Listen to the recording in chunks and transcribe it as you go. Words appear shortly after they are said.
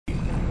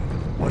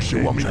What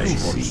you want me to do?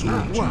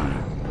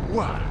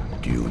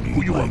 What? Do you need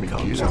Who you my want me to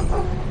counsel? kill?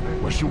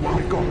 What you want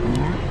me to go?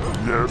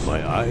 Yes.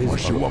 My eyes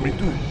What are you want me to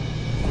do?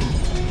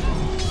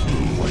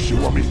 Seeing What you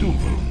want me to do?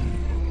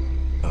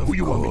 Of Who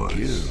you want me to course.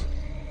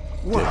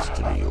 kill? What?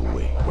 Destiny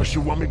awaits. What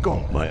you want me to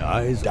go? My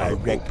eyes are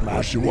Direct open. my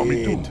What you want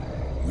me to blade. do?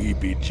 We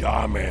be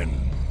jamming.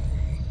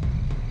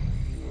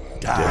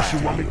 What you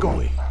want me to go?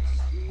 awaits.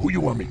 Who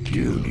you want me to Do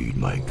you kill? need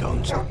my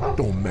counsel?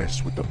 Don't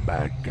mess with the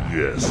bad guy.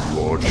 Yes,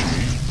 Lord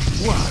Chief.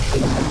 What?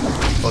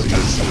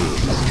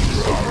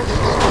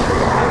 Understood.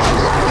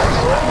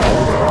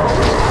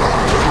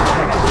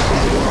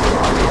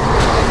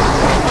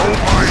 All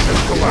mine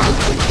is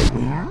collapsed.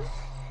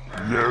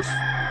 Yes,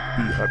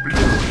 be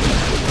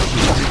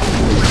happy.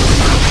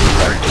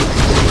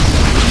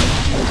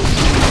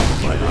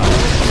 My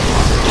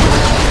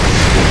eyes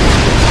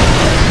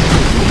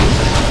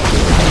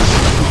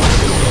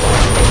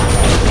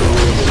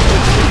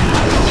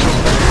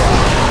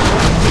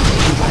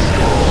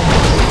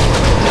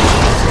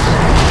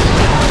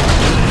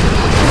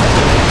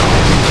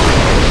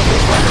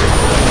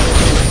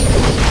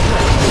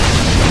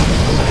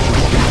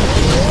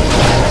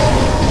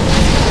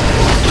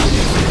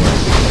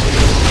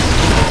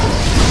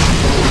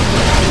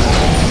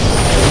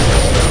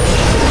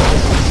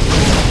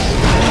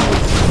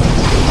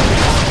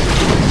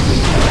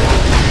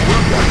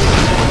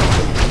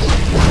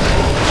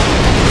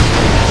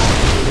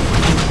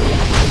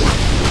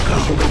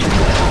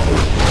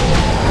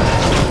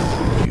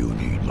You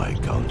need my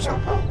counsel.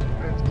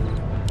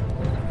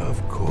 Of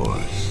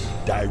course.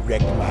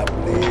 Direct my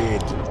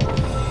blade.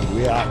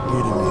 We are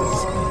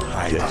enemies in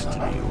hiding.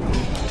 Destiny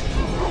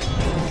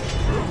awaits.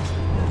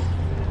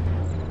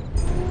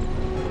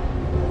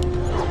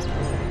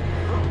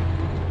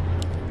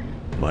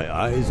 My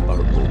eyes are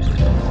open.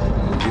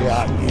 We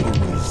are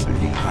enemies in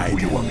Who hiding.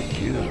 you want me to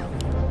kill?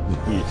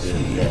 Do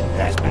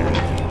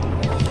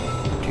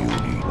you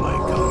need my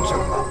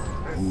counsel?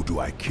 Who do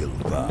I kill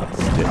first?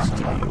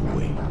 Destiny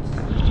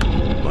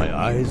awaits. My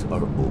eyes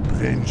are open.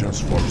 Vengeance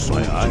falls on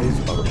My you.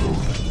 eyes are open.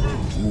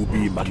 Who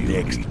be my Do you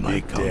next need my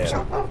big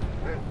counsel? death?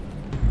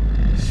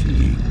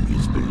 Seeing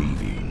is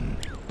believing.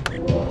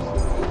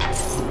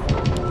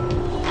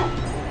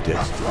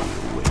 Destiny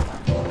awaits.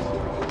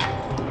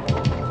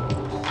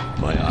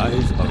 My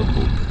eyes are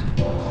open.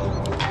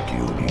 Do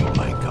you need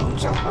my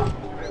counsel?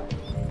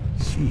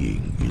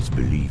 Seeing is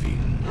believing.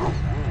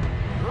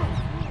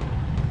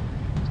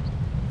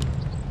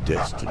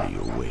 Destiny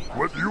awaits.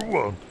 What do you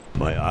want?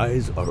 My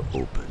eyes are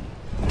open.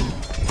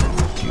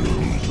 Do you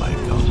need my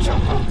counsel?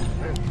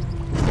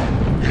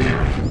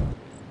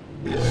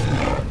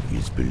 Seeing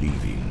is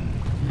believing.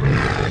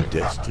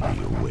 Destiny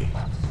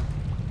awaits.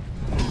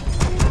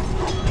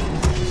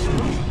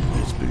 Seeing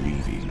is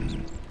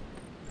believing.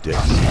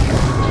 Destiny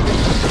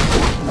awaits.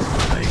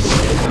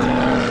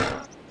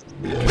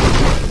 Do you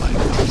need my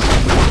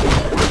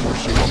counsel?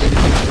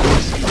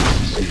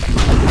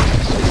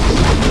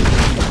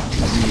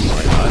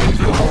 My eyes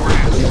are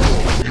open.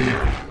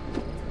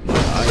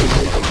 My eyes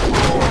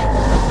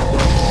are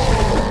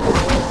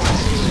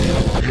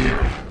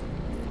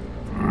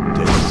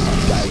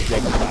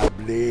Direct my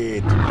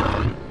blade.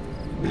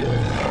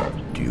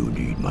 Do you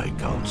need my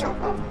counsel?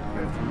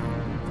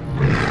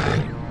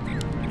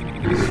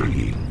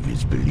 Seeing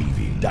is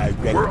believing.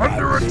 Direct We're my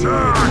under blade.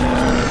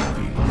 attack!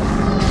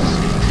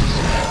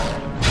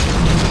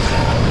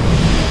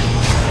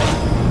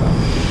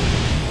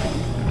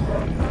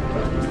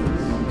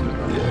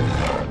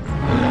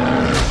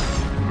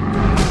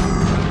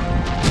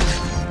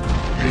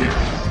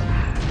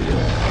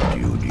 Do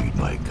you need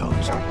my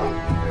counsel?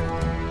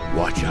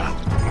 Watch out.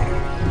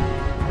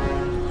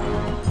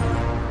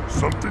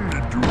 Something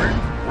you doing?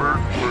 Where?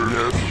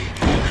 Yes.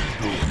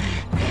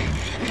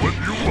 What do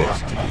you want?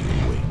 Destiny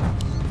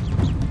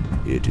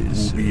awaits. It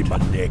is Who be my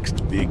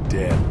next big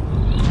death?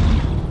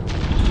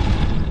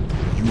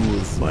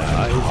 Use my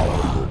eyes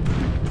are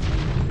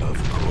open. Of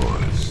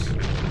course.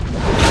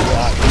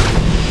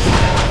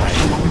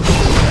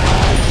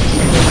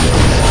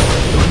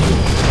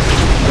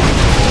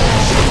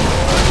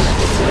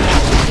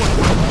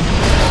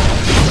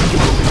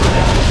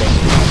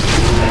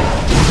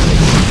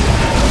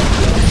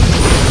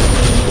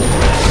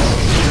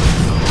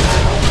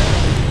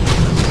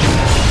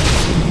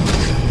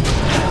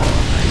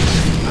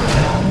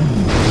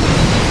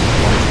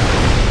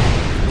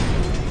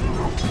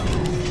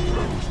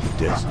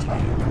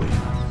 Destiny awaits.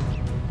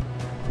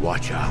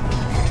 Watch out.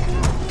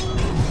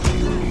 Do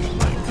you need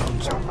my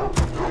counsel?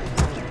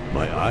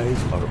 My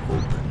eyes are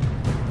open.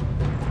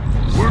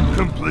 Work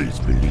complete. Is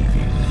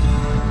believing.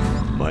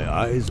 My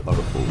eyes are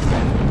open.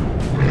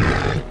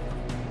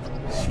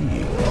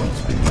 Seeing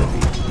is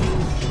believing.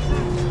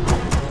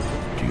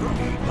 Do you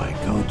need my Be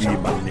counsel?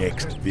 my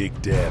next big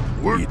death.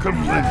 Work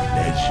complete.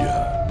 Pleasure.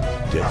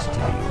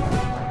 Destiny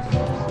awaits.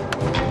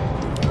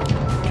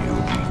 Do you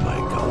need my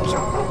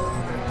counsel?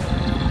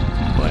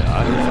 My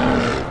eyes are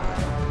open.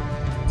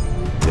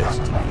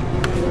 Destiny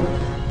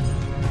awaits.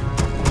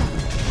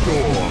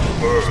 Storm,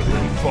 earth,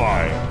 and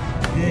fire.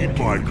 Heed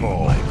my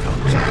call. My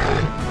counsel.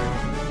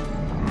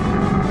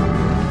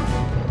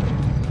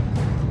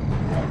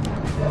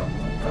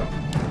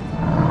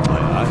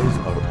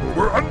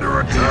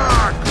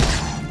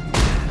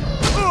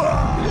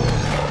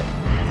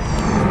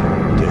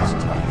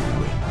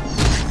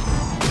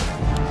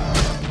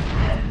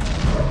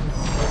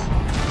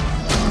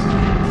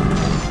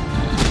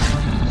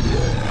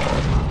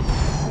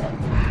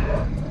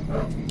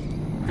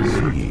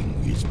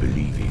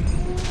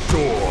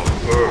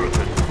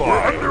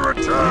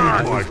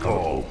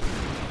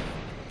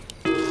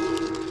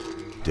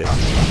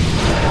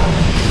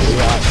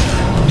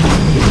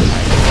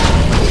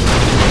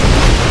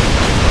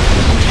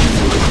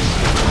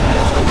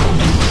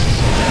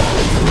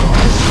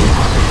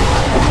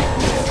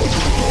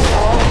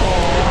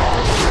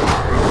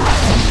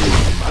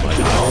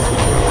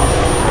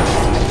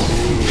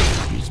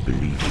 is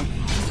believing.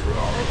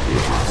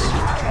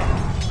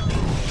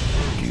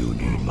 Do you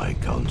need my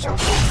counsel?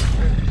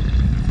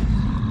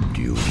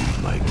 Do you need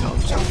my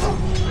counsel?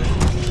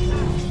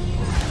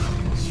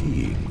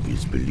 Seeing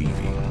is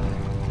believing.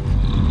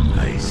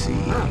 I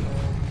see.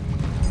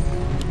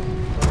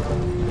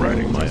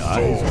 Ready My to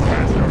eyes soul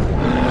master.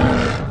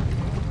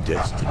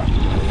 Destiny.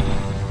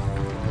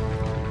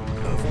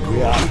 We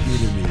are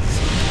enemies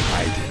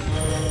hiding.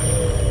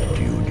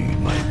 Do you need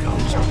my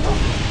counsel?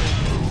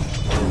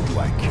 Who do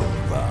I kill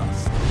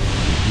first?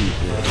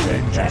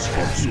 Vengeance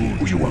for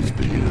Who you want to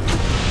believe?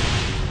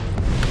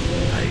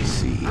 I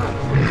see.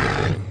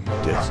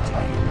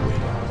 Destiny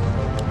awaits.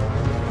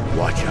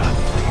 Watch out.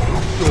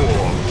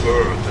 Storm,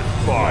 earth, and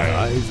fire. My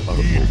eyes are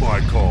Heed open. my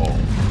call.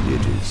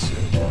 It is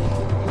certain.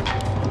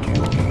 Do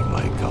you need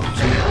my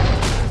counsel?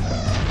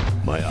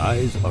 My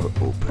eyes are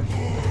open.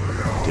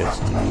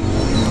 Destiny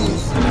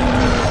awaits.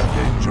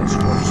 Vengeance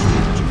for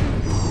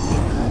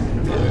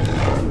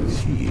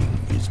Seeing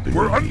is believing.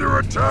 We're under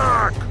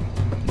attack!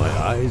 My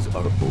eyes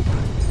are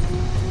open.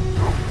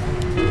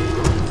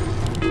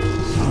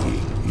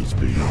 Seeing is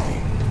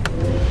believing.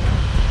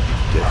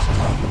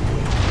 Destiny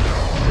awaits.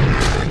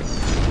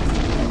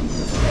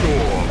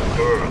 Storm,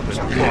 earth,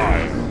 and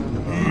fire.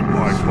 Heed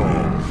my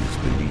call. Is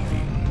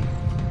believing.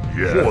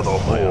 Yes. For the My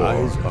whore.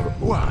 eyes are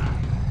open.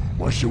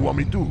 What you want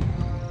me to do?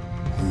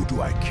 Who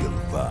do I kill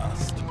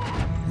first?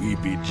 We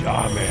be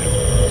Jarmen.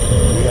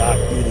 We are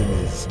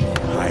enemies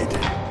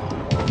hiding.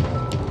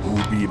 Who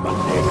be my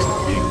next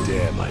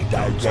victim? My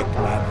Direct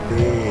my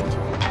blade.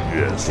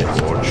 Yes,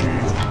 Lord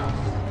Chief.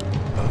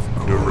 Of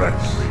course.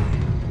 Direct me.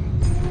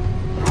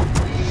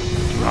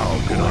 How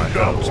can I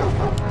help?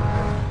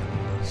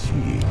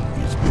 Seeing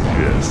is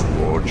believing. Yes,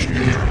 Lord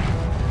Chief.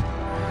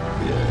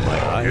 My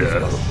eyes Yes.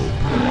 are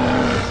open.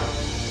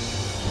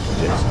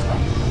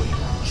 Destiny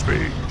awaits.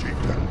 Speak,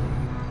 Chieftain.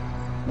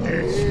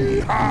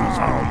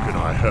 How can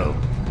I help?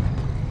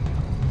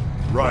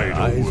 Right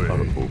My eyes away.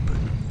 are open.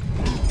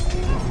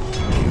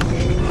 Do you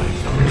need my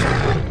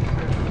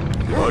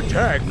counsel?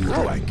 Attack! Who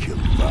do I kill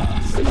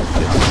first? We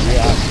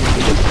are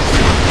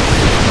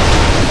enemies.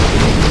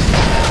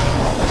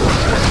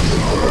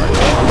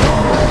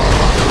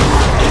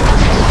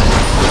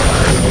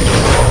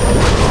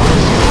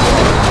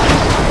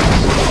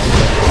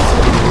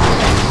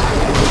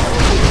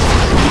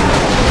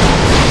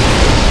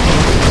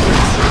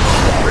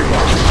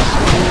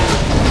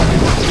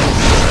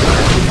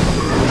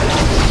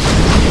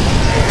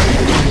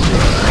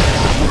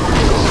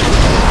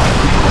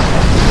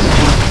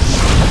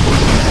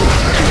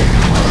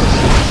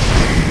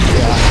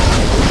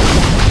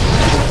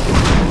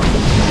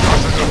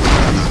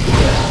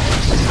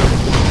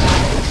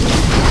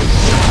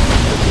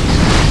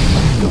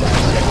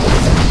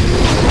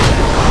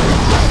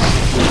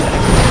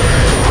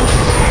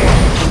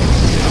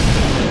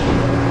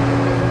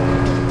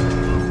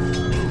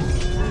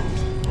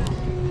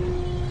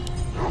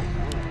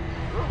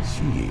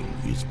 Seeing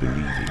is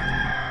believing.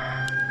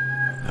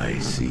 I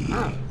see.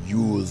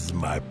 Use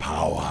my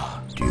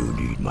power. Do you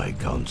need my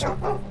counsel?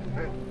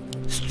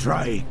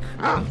 Strike!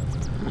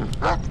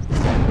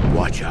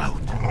 Watch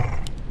out!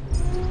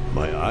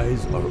 My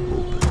eyes are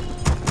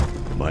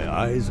open. My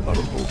eyes are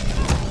open.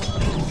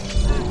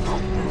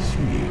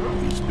 Seeing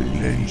is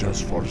believing.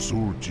 Vengeance for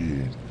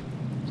Surgeon.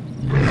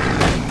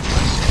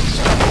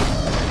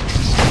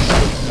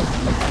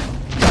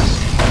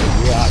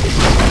 We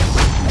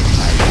are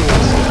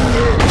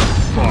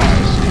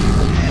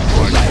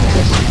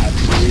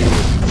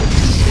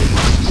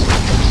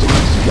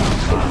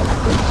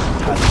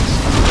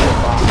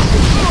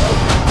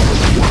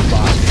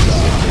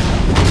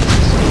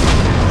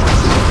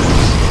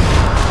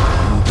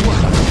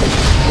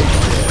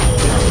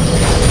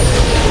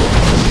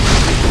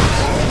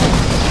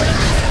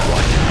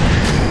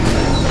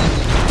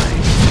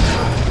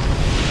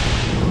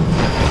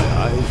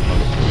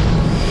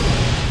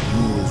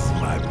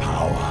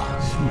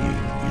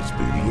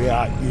We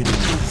are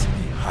enemies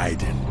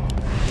hiding.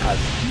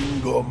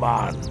 Tasbingo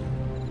man.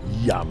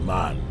 Yeah,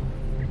 man.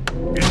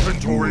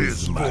 Inventory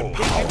is Use my full.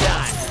 power. We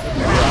are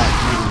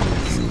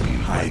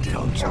enemies hiding.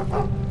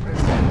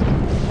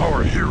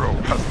 Our hero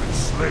has been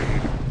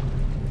slain.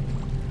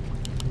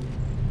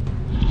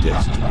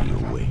 Destiny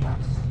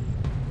awaits.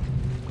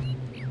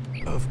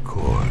 Of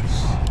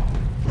course.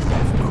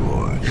 Of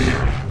course.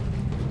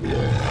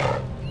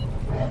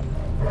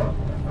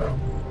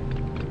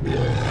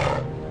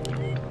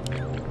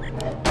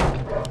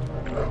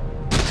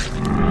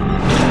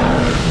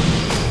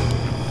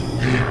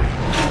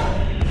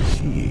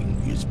 Seeing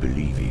is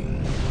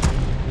believing.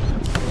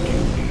 Do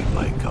you need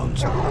my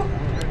counsel?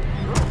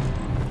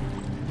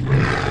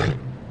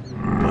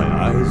 My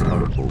eyes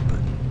are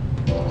open.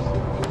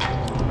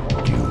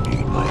 Do you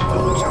need my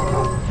counsel?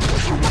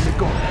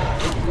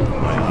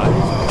 My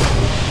eyes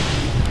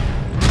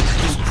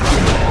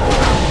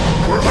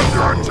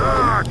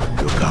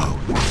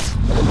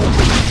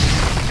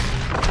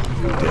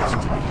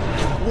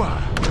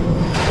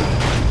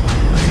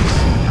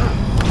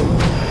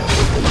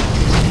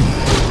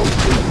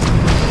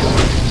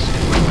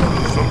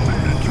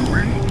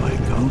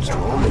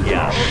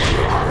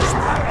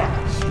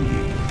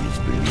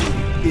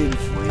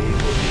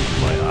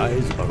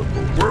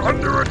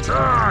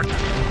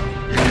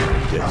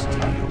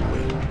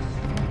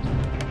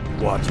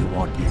What you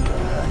want, people?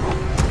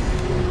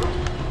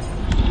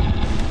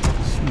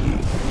 Seeing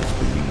is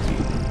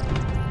believing.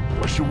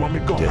 Where you want me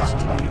go?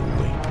 Destiny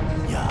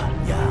awaits.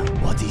 Yeah,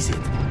 what is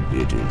it?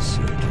 It is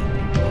certain.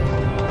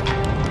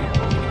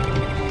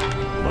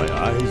 My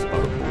eyes are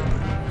open.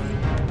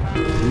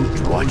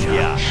 What?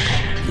 Yeah.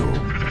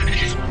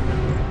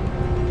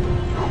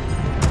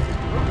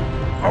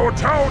 Our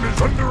town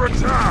is under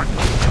attack!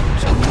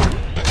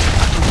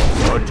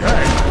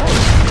 Attack!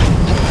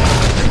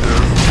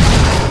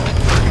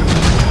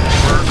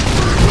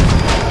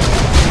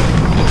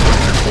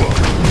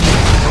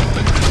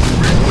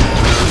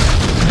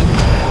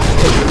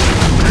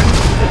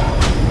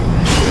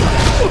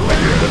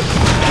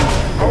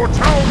 Our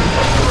town is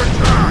under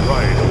attack!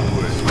 Right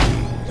away.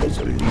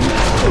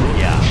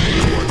 Yeah.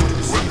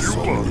 What you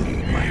want?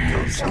 My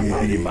council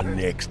will be my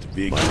next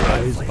big My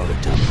eyes are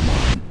open.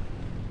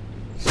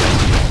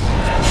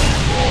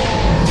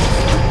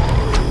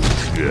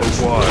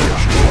 Yes, why?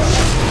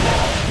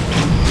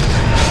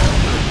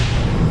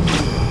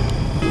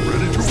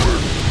 Ready to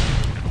work.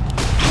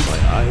 My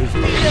eyes are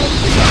open.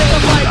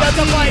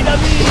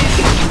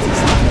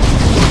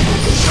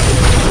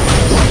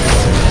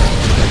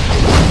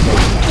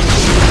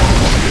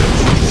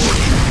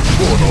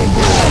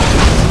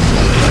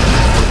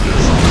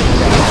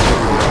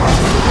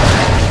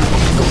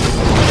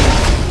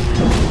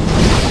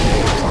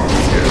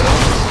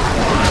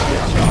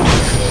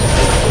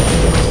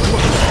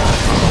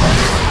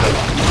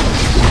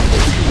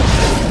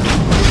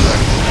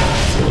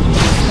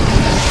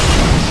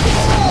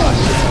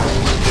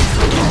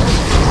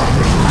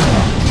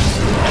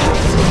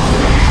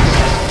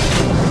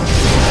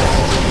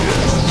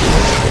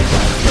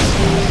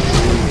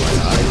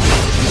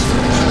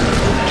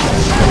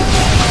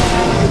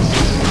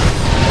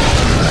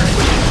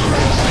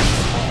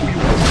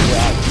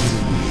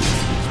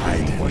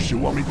 What you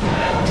want me to do?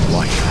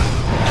 What?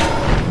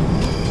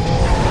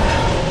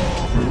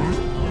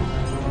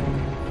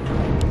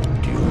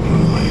 Do you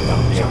mean my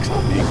next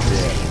big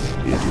thing?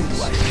 It is.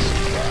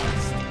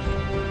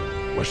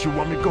 Where you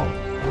want me go?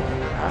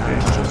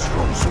 Vengeance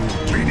from soon.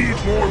 We need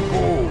more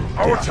gold!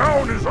 Our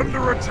town is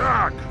under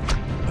attack!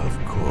 Of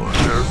course.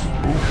 Yes,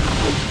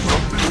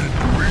 something is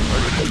doing.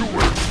 Ready to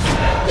work.